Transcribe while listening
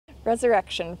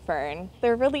Resurrection fern.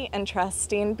 They're really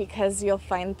interesting because you'll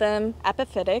find them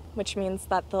epiphytic, which means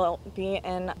that they'll be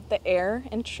in the air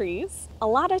and trees. A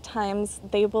lot of times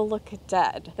they will look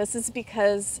dead. This is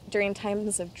because during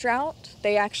times of drought,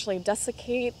 they actually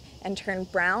desiccate and turn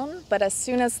brown, but as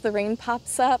soon as the rain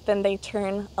pops up, then they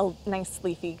turn a nice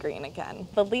leafy green again.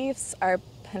 The leaves are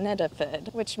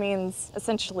pinnitifid, which means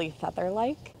essentially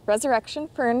feather-like. Resurrection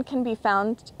fern can be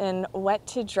found in wet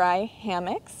to dry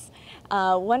hammocks.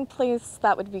 One place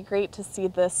that would be great to see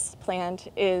this plant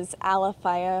is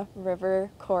Alafaya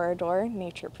River Corridor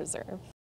Nature Preserve.